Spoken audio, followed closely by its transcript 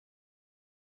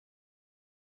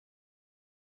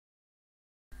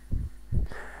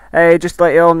Hey, just to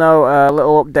let you all know, a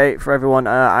little update for everyone.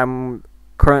 I'm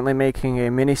currently making a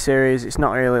mini series. It's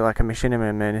not really like a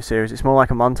machinima mini series. It's more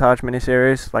like a montage mini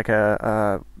series, like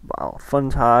a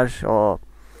funtage or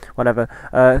whatever,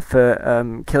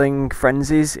 for killing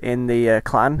frenzies in the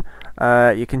clan.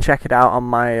 You can check it out on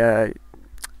my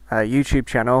YouTube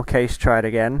channel, Case Tried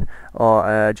Again,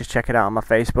 or just check it out on my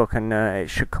Facebook, and it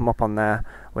should come up on there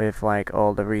with like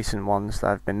all the recent ones that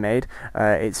have been made.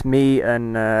 It's me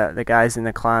and the guys in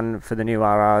the clan for the new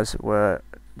RRs were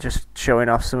just showing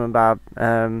off some of our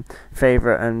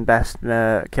favourite and best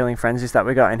killing frenzies that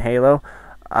we got in Halo.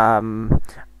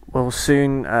 We'll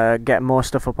soon get more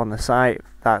stuff up on the site.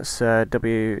 That's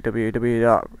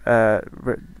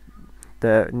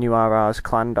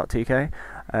www.thenewrrsclan.tk.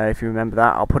 If you remember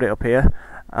that, I'll put it up here.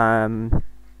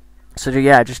 So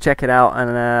yeah, just check it out,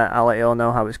 and I'll let you all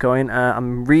know how it's going.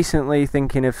 I'm recently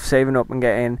thinking of saving up and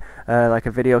getting like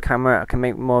a video camera. I can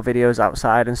make more videos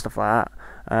outside and stuff like that,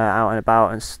 out and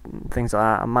about and things like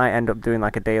that. I might end up doing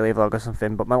like a daily vlog or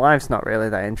something, but my life's not really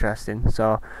that interesting,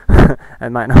 so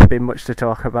it might not be much to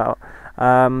talk about.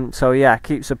 So yeah,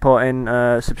 keep supporting,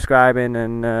 subscribing,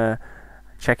 and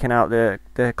checking out the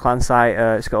clan site.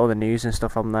 It's got all the news and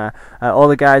stuff on there. All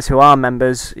the guys who are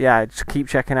members, yeah, just keep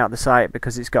checking out the site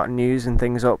because it's got news and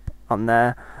things up on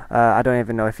there. I don't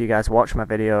even know if you guys watch my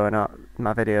video or not,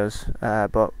 my videos,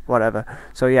 but whatever.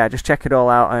 So yeah, just check it all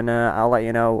out, and I'll let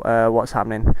you know what's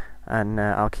happening, and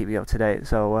I'll keep you up to date.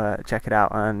 So check it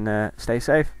out and stay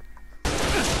safe.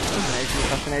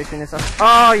 Assassination.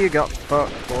 Oh, you got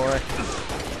fucked, boy.